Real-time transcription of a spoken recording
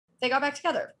They got back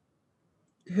together.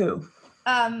 Who?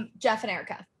 Jeff and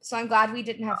Erica. So I'm glad we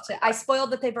didn't have to. I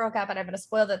spoiled that they broke up, and I'm going to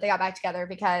spoil that they got back together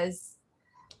because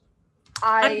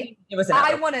I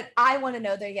want to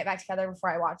know they get back together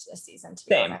before I watch this season.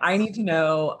 Same. I need to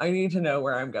know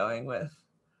where I'm going with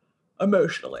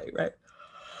emotionally, right?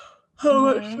 How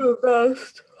much to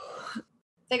invest?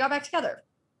 They got back together.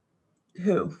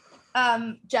 Who?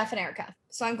 Jeff and Erica.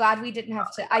 So I'm glad we didn't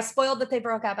have to. I spoiled that they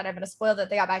broke up, and I'm going to spoil that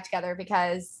they got back together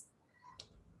because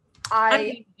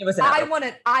I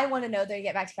want to know they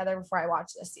get back together before I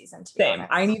watch this season. Same.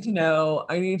 I need to know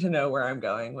where I'm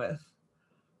going with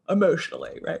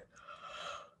emotionally, right?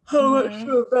 How much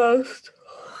to invest?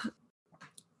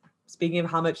 Speaking of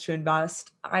how much to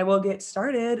invest, I will get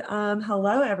started.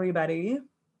 Hello, everybody.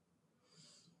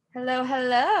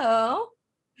 Hello.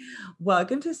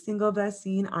 Welcome to Single Best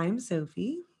Scene. I'm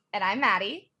Sophie. And I'm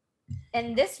Maddie.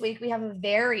 And this week we have a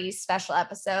very special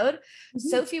episode. Mm-hmm.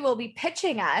 Sophie will be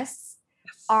pitching us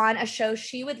on a show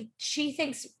she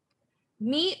thinks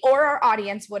me or our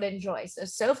audience would enjoy. So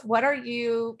Soph, what are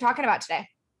you talking about today?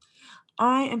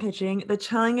 I am pitching The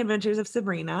Chilling Adventures of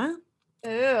Sabrina.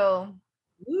 Ooh,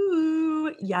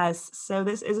 yes. So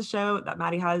this is a show that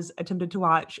Maddie has attempted to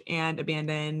watch and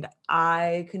abandoned.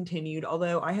 I continued,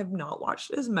 although I have not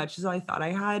watched as much as I thought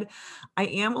I had. I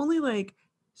am only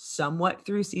somewhat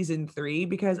through season 3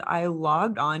 because I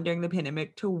logged on during the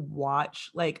pandemic to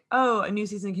watch a new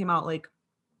season came out,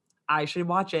 I should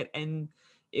watch it. And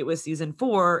it was season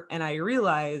 4 and I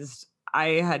realized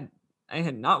I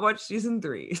had not watched season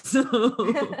 3. So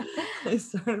I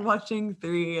started watching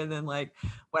 3 and then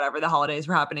whatever the holidays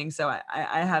were happening. So I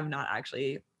have not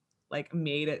actually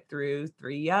made it through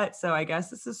 3 yet. So I guess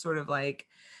this is sort of a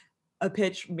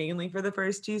pitch mainly for the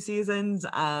first 2 seasons.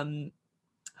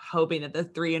 Hoping that the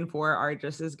 3 and 4 are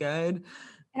just as good.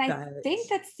 And I think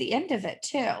that's the end of it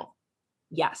too.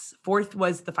 Yes. 4th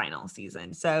was the final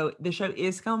season. So the show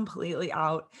is completely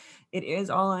out. It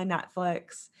is all on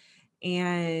Netflix.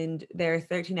 And there are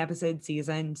 13 episode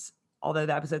seasons. Although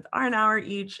the episodes are an hour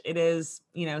each, it is,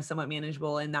 somewhat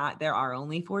manageable in that there are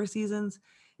only 4 seasons.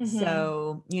 Mm-hmm.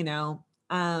 So,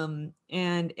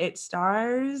 and it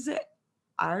stars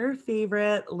our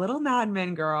favorite little Mad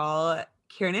Men girl,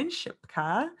 Kiernan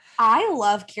Shipka. I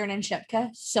love Kiernan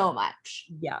Shipka so much.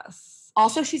 Yes.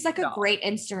 Also, she's a great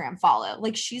Instagram follow.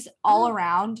 She's all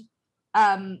around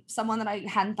someone that I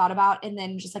hadn't thought about, and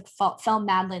then just fell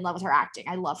madly in love with her acting.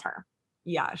 I love her.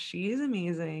 Yeah, she's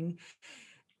amazing.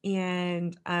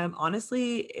 And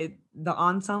honestly, the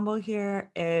ensemble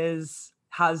here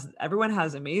everyone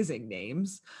has amazing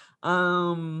names.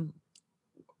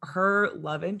 Her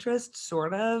love interest,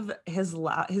 sort of, his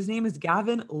name is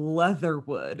Gavin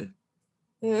Leatherwood.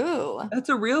 Ooh, that's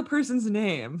a real person's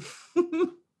name.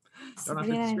 Don't know if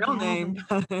it's his real name.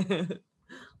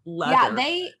 Yeah,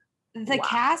 the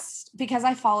cast, because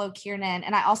I follow Kiernan,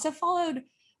 and I also followed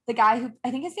the guy who I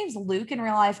think his name's Luke in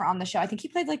real life or on the show. I think he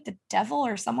played the devil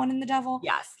or someone in The Devil.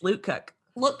 Yes, Luke Cook.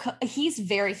 He's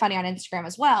very funny on Instagram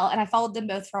as well, and I followed them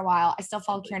both for a while. I still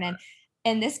follow Kiernan,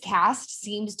 and this cast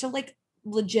seems to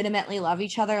legitimately love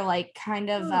each other, kind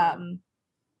of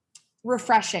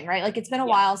refreshing, right? It's been a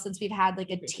while since we've had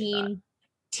a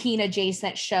teen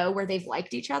adjacent show where they've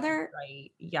liked each other, right?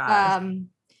 Yeah.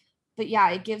 But yeah,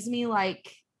 it gave me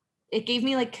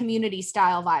Community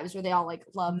style vibes where they all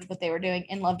loved what they were doing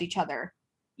and loved each other.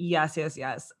 Yes.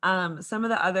 Some of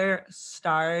the other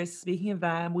stars, speaking of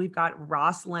them, we've got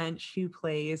Ross Lynch, who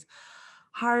plays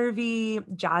Harvey,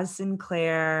 Jazz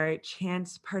Sinclair,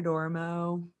 Chance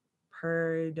Perdomo.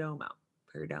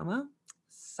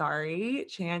 Sorry,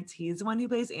 Chance. He's the one who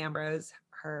plays Ambrose,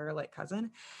 her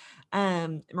cousin.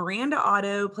 Miranda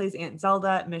Otto plays Aunt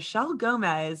Zelda. Michelle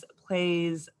Gomez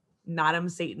plays Madam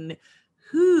Satan,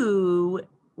 who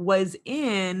was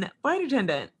in Flight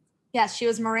Attendant. Yes, she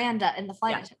was Miranda in the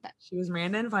Flight Attendant. She was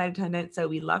Miranda in Flight Attendant, so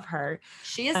we love her.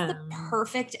 She is the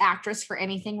perfect actress for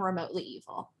anything remotely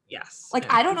evil. Yes.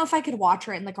 I don't know if I could watch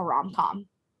her in a rom-com.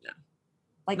 No.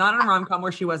 Not in a rom-com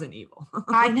where she wasn't evil.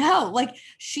 I know.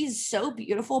 She's so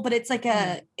beautiful, but it's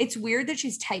it's weird that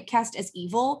she's typecast as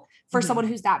evil for someone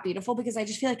who's that beautiful, because I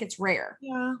just feel it's rare.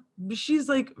 Yeah. She's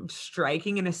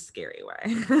striking in a scary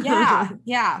way.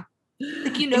 Yeah.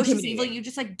 She's evil. You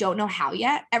just don't know how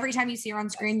yet. Every time you see her on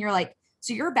screen, you're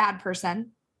so you're a bad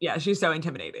person. Yeah, she's so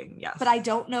intimidating. Yes. But I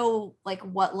don't know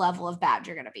what level of bad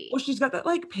you're gonna be. Well, she's got that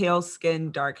pale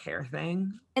skin, dark hair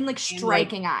thing. And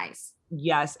striking eyes.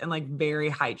 Yes, and very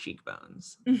high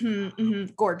cheekbones.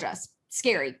 Gorgeous.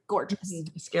 Scary, gorgeous.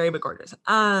 Scary but gorgeous.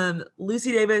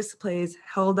 Lucy Davis plays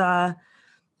Hilda.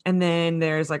 And then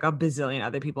there's a bazillion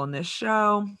other people in this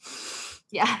show.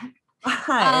 Yeah.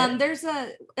 There's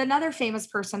another famous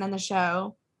person in the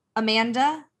show.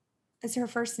 Amanda is her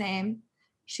first name.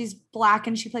 She's Black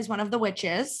and she plays one of the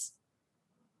witches.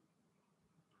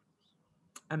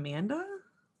 Amanda?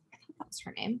 I think that's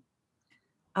her name.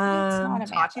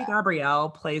 Tati Gabrielle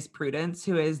plays Prudence,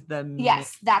 who is the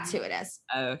yes, that's who it is.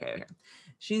 Okay.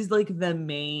 She's like the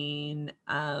main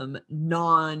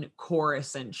non-core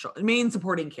essential main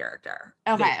supporting character.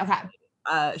 Okay.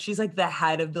 She's like the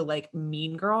head of the like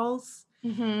Mean Girls,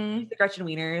 the Gretchen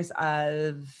Wieners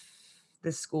of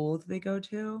the school that they go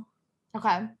to.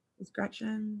 Okay. Is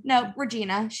Gretchen? No,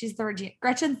 Regina. She's the Regina.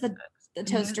 Gretchen's the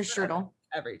toaster strudel.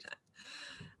 Every time.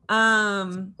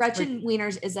 Gretchen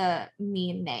Wieners is a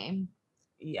mean name.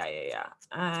 Yeah.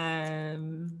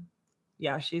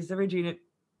 Yeah, she's the Regina.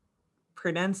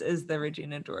 Prudence is the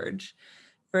Regina George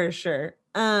for sure.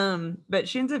 But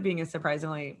she ends up being a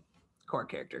surprisingly core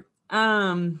character.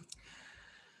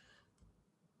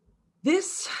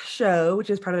 This show, which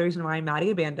is part of the reason why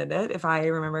Maddie abandoned it, if I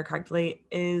remember correctly,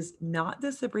 is not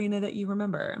the Sabrina that you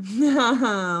remember.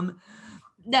 No.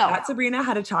 That Sabrina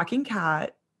had a talking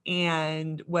cat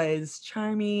and was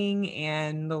charming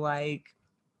and like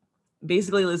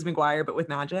basically Liz McGuire, but with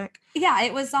magic. Yeah,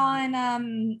 it was on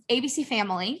ABC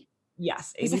Family.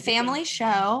 Yes. It was a family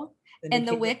show. And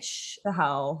the witch, the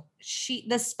hell,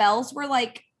 the spells were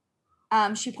like,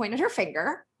 she pointed her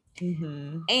finger,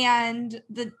 and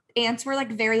the ants were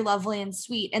like very lovely and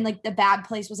sweet, and like the bad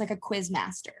place was like a quiz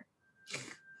master,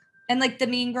 and like the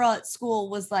mean girl at school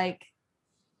was like,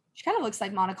 she kind of looks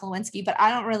like Monica Lewinsky, but I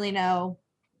don't really know.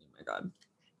 Oh my god.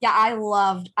 Yeah, I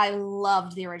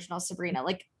loved the original Sabrina.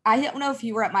 Like, I don't know if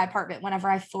you were at my apartment whenever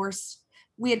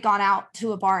we had gone out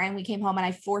to a bar and we came home and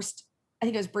I forced, I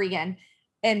think it was Bregan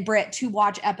and Britt to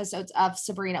watch episodes of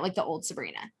Sabrina, like the old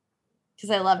Sabrina, because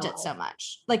I loved it so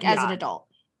much, like as an adult.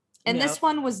 And this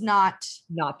one was not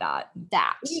that.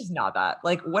 It is not that.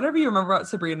 Like, whatever you remember about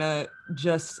Sabrina,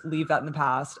 just leave that in the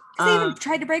past. They even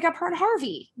tried to break up her and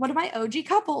Harvey, one of my OG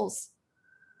couples.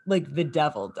 Like the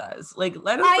devil does. Like,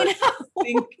 let us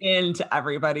sink into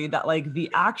everybody that like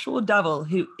the actual devil,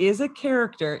 who is a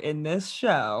character in this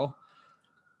show,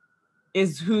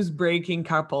 is who's breaking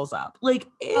couples up. Like,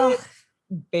 it's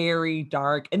very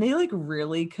dark, and they like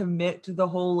really commit to the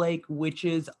whole like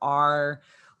witches are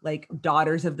like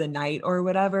daughters of the night or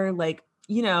whatever. Like,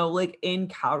 you know, like in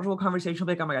casual conversation,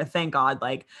 like, oh my god, thank God,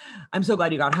 like I'm so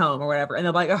glad you got home or whatever, and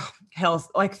they're like, oh hell,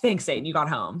 like thanks Satan, you got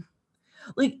home.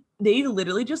 Like, they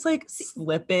literally just like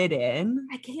slip it in.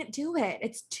 I can't do it.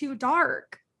 It's too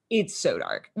dark. It's so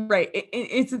dark, right?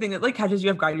 It's the thing that like catches you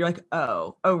off guard. You're like,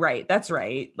 oh, right, that's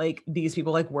right. Like, these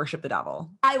people like worship the devil.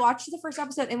 I watched the first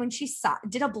episode, and when she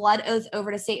did a blood oath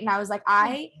over to Satan, I was like,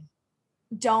 I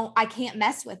can't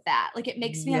mess with that. Like, it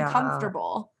makes me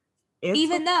uncomfortable.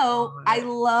 Even though I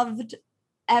loved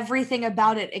everything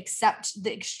about it except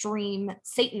the extreme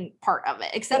Satan part of it,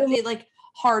 except the like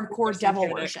hardcore devil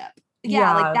worship.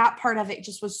 Yeah, like that part of it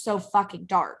just was so fucking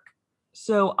dark.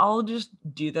 So I'll just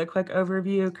do the quick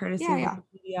overview courtesy of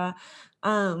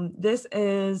Wikipedia. This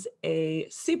is a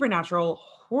supernatural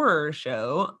horror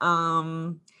show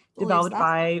developed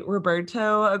by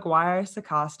Roberto Aguirre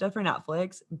Sacasta for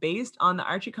Netflix, based on the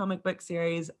Archie comic book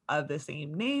series of the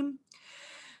same name.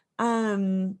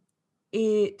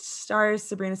 It stars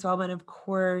Sabrina Spellman, of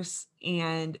course,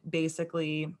 and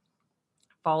basically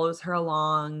follows her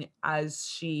along as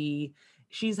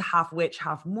she's half witch,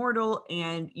 half mortal,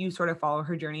 and you sort of follow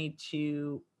her journey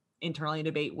to internally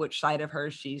debate which side of her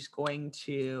she's going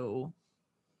to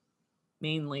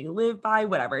mainly live by,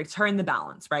 whatever. It's her in the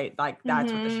balance, right? Like,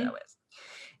 that's what the show is.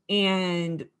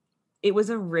 And it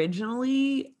was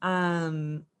originally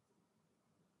the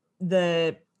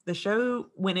show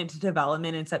went into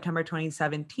development in September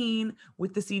 2017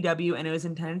 with the CW, and it was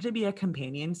intended to be a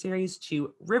companion series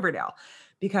to Riverdale,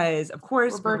 because of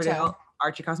course Riverdale,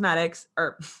 Archie Comics,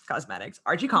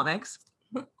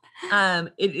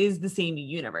 it is the same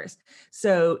universe.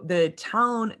 So the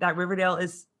town that Riverdale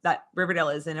is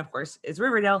in, of course, is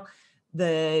Riverdale.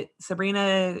 The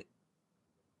Sabrina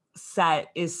set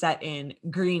is set in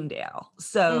Greendale.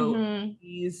 So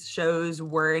these shows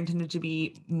were intended to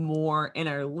be more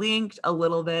interlinked, a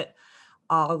little bit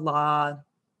a la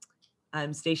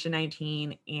Station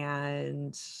 19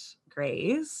 and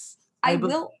Grey's.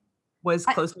 Was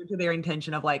closer to their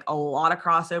intention of like a lot of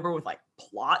crossover with like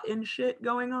plot and shit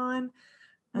going on.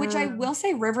 Which I will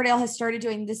say Riverdale has started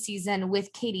doing this season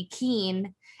with Katie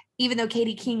Keene, even though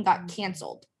Katie Keene got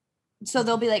canceled. So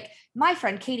they'll be like, my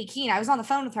friend Katie Keene, I was on the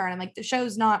phone with her and I'm like, the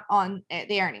show's not on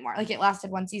the air anymore. Like, it lasted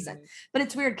one season. But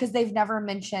it's weird because they've never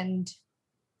mentioned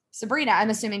Sabrina. I'm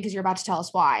assuming because you're about to tell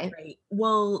us why. Right.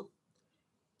 Well,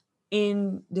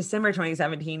 in December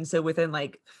 2017, so within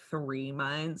like 3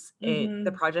 months, the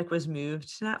Mhm. project was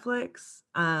moved to Netflix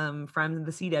from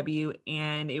the CW,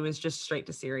 and it was just straight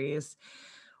to series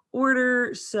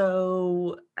order.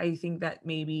 So I think that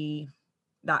maybe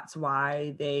that's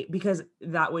why because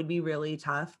that would be really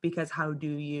tough, because how do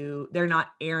you, they're not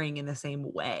airing in the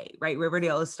same way, right?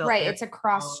 Riverdale is still Right, airing it's a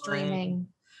cross on streaming.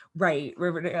 Right.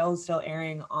 Riverdale is still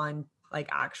airing on like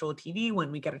actual TV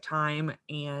when we get a time,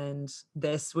 and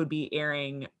this would be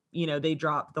airing, they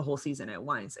drop the whole season at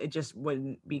once. It just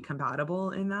wouldn't be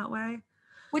compatible in that way.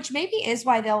 Which maybe is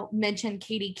why they'll mention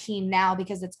Katie Keene now,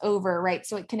 because it's over, right?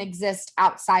 So it can exist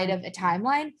outside of a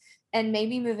timeline. And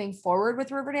maybe moving forward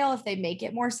with Riverdale, if they make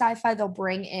it more sci-fi, they'll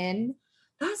bring in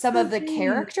That's some the of the thing.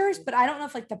 characters, but I don't know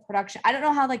if like the production, I don't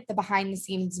know how like the behind the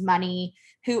scenes money,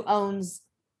 who owns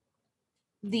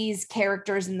these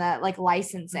characters and the like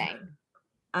licensing,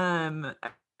 Um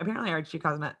Apparently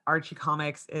Archie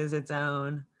Comics is its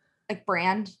own. like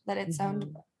brand that it's owned.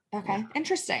 Mhm. Yeah. Okay,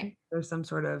 interesting. There's some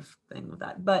sort of thing with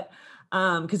that. But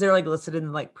because they're like listed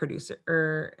in like producer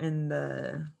or in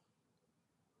the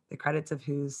credits of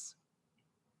who's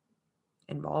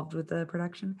involved with the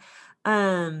production.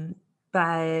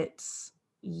 But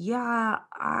yeah,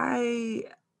 I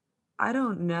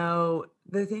don't know.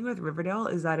 The thing with Riverdale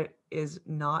is that it is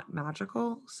not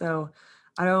magical. So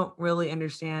I don't really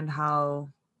understand how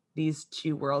these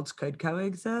two worlds could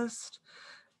coexist.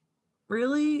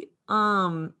 Really?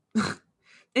 And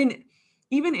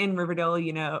even in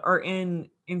Riverdale, or in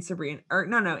Sabrina, or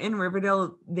no, in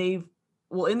Riverdale, in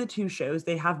the two shows,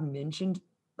 they have mentioned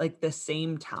like the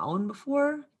same town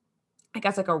before. I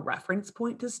guess like a reference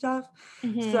point to stuff.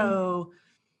 Mhm. So,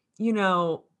 you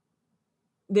know,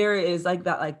 there is like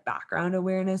that like background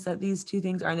awareness that these two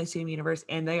things are in the same universe,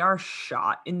 and they are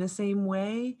shot in the same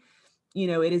way.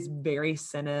 It is very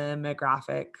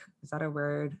cinematographic. Is that a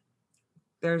word?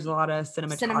 There's a lot of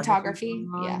cinematography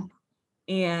Cinematography, going yeah. on.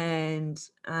 And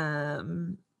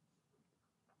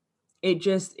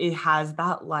it has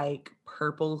that like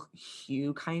purple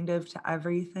hue kind of to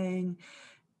everything.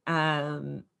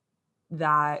 Um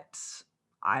that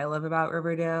I love about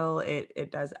Riverdale.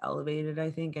 It does elevate it, I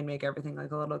think, and make everything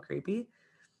like a little creepy.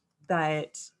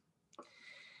 But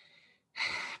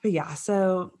yeah,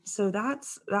 so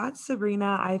that's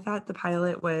Sabrina. I thought the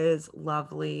pilot was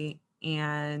lovely,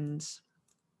 and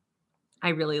I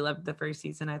really loved the first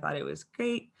season. I thought it was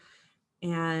great.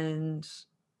 And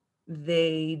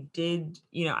they did,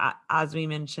 as we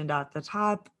mentioned at the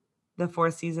top, the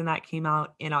fourth season that came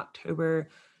out in October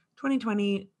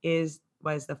 2020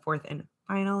 was the fourth and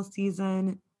final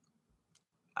season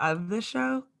of the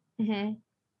show. Mhm.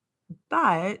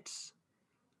 But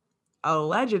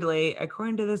allegedly,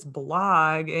 according to this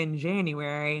blog in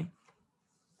January,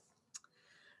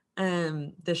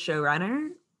 the showrunner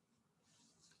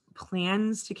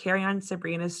plans to carry on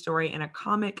Sabrina's story in a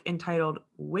comic entitled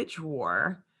Witch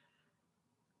War.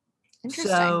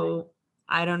 Interesting. So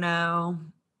I don't know.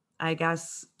 I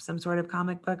guess some sort of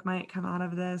comic book might come out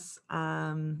of this,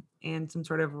 and some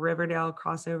sort of Riverdale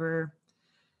crossover.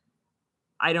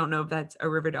 I don't know if that's a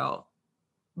Riverdale,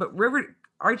 but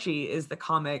Archie is the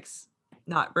comics,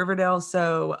 not Riverdale.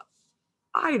 So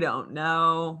I don't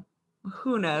know.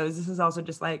 Who knows? This is also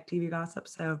just like TV gossip,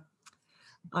 so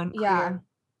Yeah. unclear.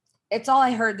 It's all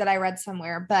I heard that I read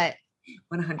somewhere, but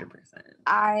 100%.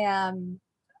 I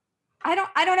I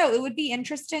don't know. It would be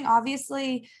interesting.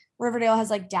 Obviously, Riverdale has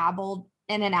like dabbled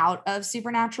in and out of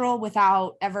supernatural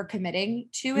without ever committing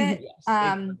to it. Yes, they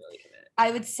can't really commit. I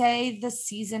would say the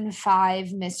season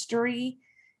 5 mystery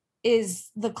is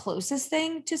the closest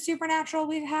thing to supernatural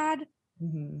we've had.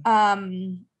 Mhm.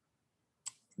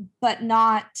 But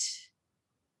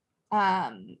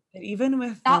um But even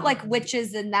with the not like one,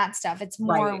 witches and that stuff. It's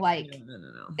more right? like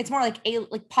No. it's more like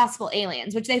like possible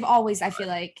aliens, which they've always, I feel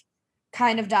like,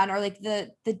 kind of done, or like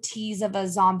the tease of a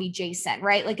zombie Jason,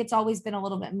 right? Like it's always been a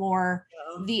little bit more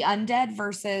Yeah. the undead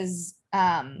versus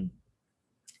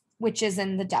witches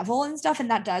and the devil and stuff, and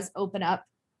that does open up.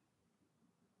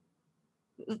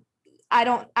 I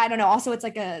don't know. Also, it's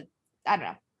like I don't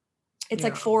know. It's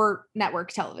like Yeah. for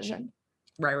network television.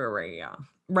 Right. Yeah.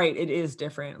 Right. It is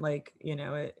different. Like,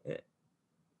 The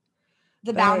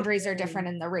but boundaries are different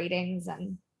in the ratings,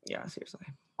 and yeah, seriously.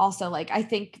 also like I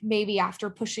think maybe after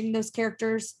pushing those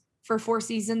characters for 4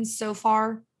 seasons so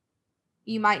far,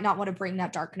 you might not want to bring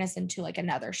that darkness into like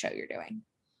another show you're doing.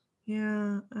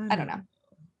 Yeah, I I don't don't know.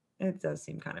 know, It does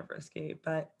seem kind of risky,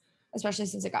 but especially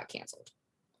since it got canceled.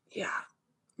 yeah,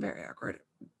 very awkward.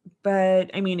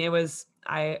 But I mean, it was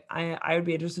I would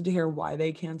be interested to hear why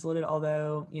they canceled it.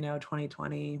 Although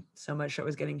 2020, so much shit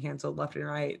was getting canceled left and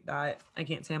right that I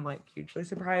can't say I'm like hugely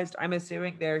surprised. I'm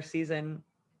assuming their season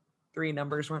 3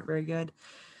 numbers weren't very good.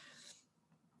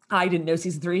 I didn't know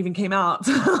season 3 even came out.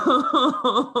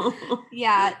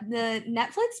 Yeah, the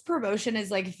Netflix promotion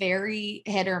is like very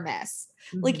hit or miss.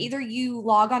 Like Mhm. either you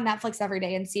log on Netflix every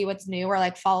day and see what's new or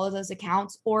like follow those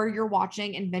accounts, or you're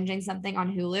watching and binging something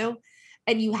on Hulu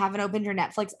and you haven't opened your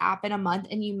Netflix app in a month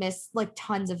and you miss like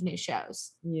tons of new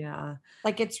shows. Yeah.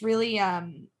 Like it's really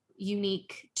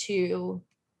unique to,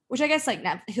 which I guess like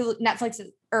Netflix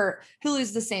or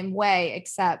Hulu's the same way,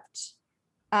 except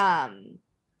um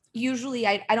usually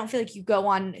I don't feel like you go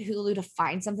on Hulu to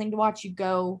find something to watch. You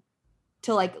go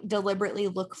to like deliberately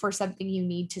look for something you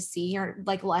need to see. You're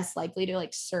like less likely to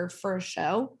like surf for a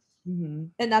show. Mm-hmm.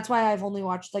 And that's why I've only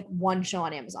watched like one show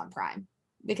on Amazon Prime,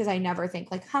 because I never think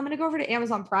like I'm gonna go over to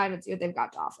Amazon Prime and see what they've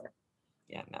got to offer.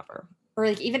 Yeah, never. Or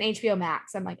like even HBO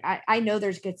Max. I'm like, I know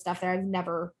there's good stuff there. I've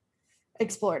never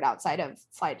explored outside of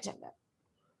Flight Attendant.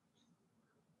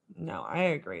 No, I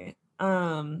agree.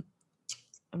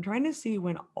 I'm trying to see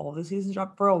when all the seasons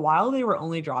drop. For a while, they were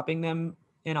only dropping them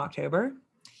in October,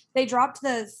 They dropped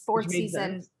the which fourth made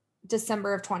season sense.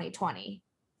 December of 2020,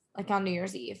 like on New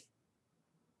Year's Eve.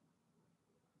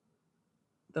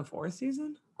 The 4th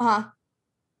season? Uh-huh.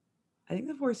 I think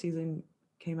the 4th season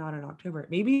came out in October.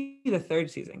 Maybe the 3rd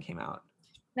season came out.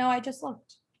 No, I just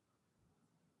looked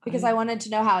because I wanted to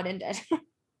know how it ended.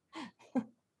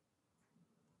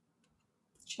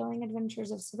 Chilling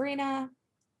Adventures of Sabrina.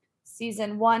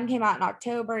 Season 1 came out in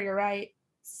October. You're right.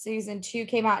 Season 2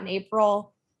 came out in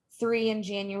April. 3 in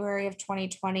January of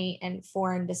 2020 and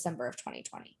 4 in December of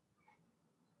 2020.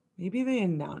 Maybe they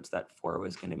announced that 4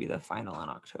 was going to be the final in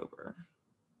October.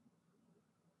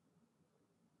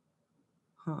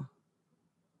 Huh.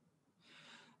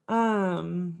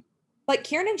 Like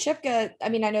Kiernan Shipka, I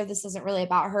mean, I know this isn't really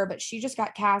about her, but she just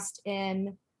got cast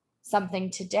in something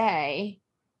today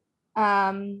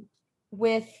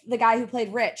with the guy who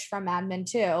played Rich from Mad Men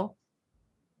 2.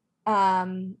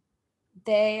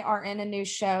 They are in a new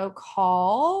show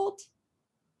called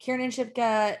Kiernan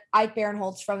Shipka, Ike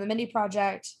Barinholtz from the Mindy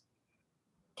Project,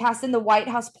 cast in the White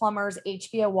House Plumbers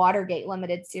HBO Watergate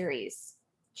limited series.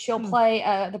 She'll play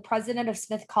the president of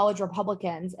Smith College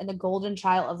Republicans and the golden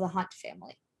child of the Hunt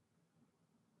family.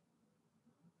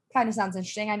 Kind of sounds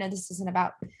interesting. I know this isn't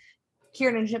about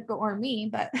Kiernan Shipka or me,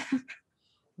 but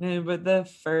no, but the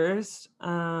first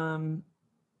I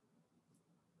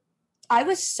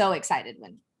was so excited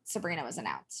when Sabrina was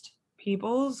announced.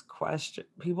 people's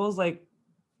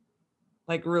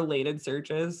like related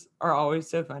searches are always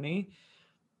so funny.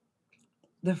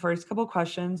 The first couple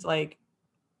questions, like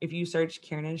if you search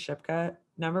Kiernan Shipka,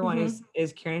 number one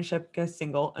is Kiernan Shipka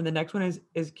single, and the next one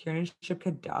is Kiernan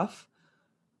Shipka deaf.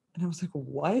 And I was like,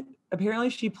 what? Apparently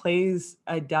she plays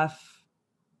a deaf,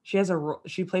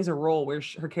 she plays a role where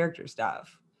her character's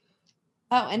deaf.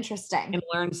 Oh, interesting. And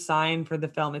learns sign for the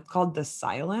film. It's called The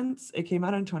Silence. It came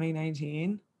out in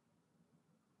 2019.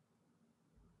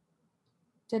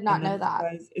 Did not know that.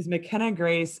 Is McKenna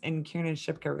Grace and Kiernan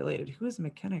Shipka related? Who is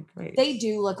McKenna Grace? They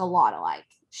do look a lot alike.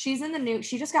 She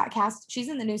just got cast. She's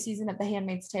in the new season of The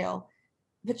Handmaid's Tale,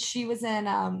 but she was in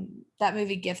that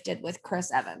movie Gifted with Chris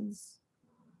Evans.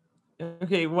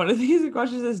 Okay, one of these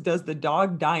questions is, does the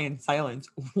dog die in silence?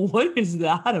 What is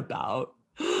that about?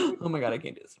 Oh my god, I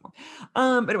can't do this anymore.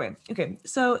 But anyway, okay,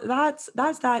 so that's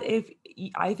that.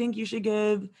 I think you should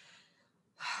give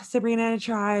Sabrina a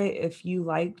try if you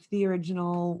liked the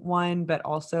original one, but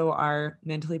also are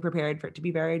mentally prepared for it to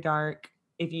be very dark.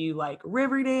 If you like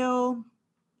Riverdale,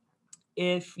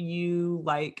 if you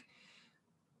like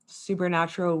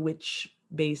supernatural witch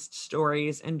based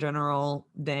stories in general,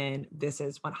 then this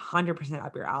is 100%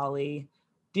 up your alley.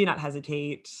 Do not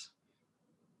hesitate.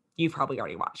 You've probably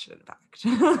already watched it, in fact.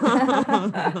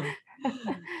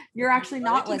 You're actually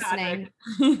not listening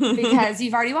because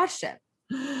you've already watched it.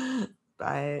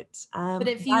 But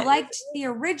if you liked the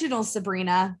original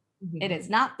Sabrina, it is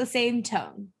not the same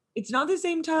tone. It's not the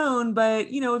same tone, but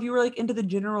if you were like into the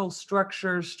general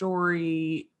structure,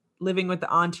 story, living with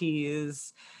the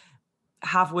aunties,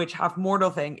 half witch, half mortal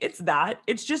thing,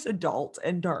 it's just adult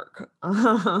and dark.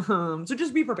 So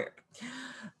just be prepared.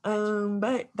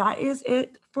 But that is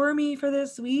it for me for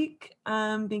this week.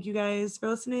 Thank you guys for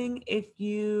listening. If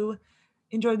you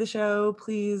enjoyed the show,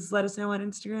 please let us know on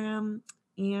Instagram,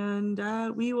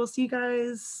 and we will see you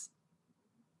guys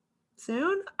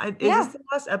soon. Is this the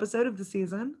last episode of the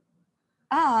season?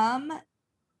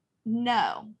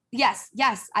 No. Yes.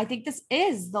 I think this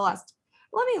is the last.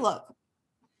 Let me look.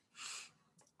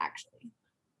 Actually,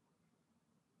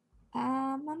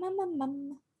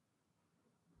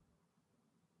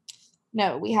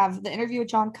 No, we have the interview with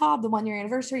John Cobb, the 1-year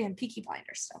anniversary, and Peaky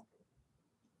Blinders still.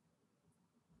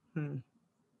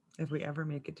 If we ever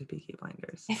make it to Peaky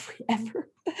Blinders. If we ever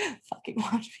fucking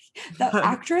watch the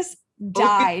actress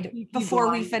died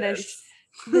before we finished.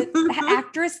 The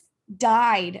actress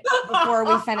died before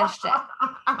we finished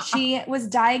it. She was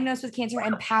diagnosed with cancer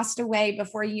and passed away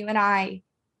before you and I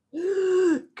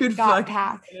got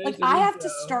past. Like, I have to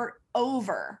start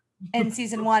over in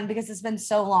season 1 because it's been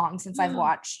so long since I've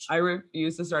watched. I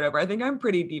refuse to start over. I think I'm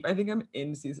pretty deep. I think I'm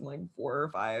in season like 4 or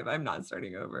 5. I'm not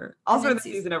starting over. I'll start the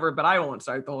season over, but I won't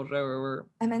start the whole show over.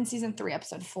 I'm in season 3,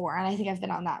 episode 4, and I think I've been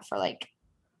on that for like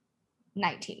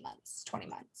 19 months, 20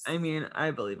 months. I mean, I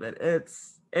believe it.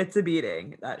 It's a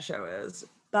beating, that show is.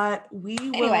 But we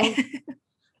will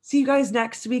see you guys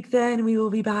next week then. We will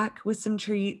be back with some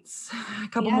treats. A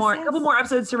couple more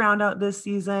episodes to round out this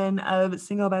season of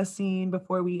Single Best Scene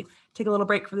before we take a little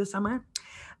break for the summer.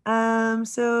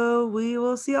 So we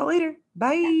will see y'all later.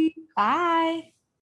 Bye. Bye.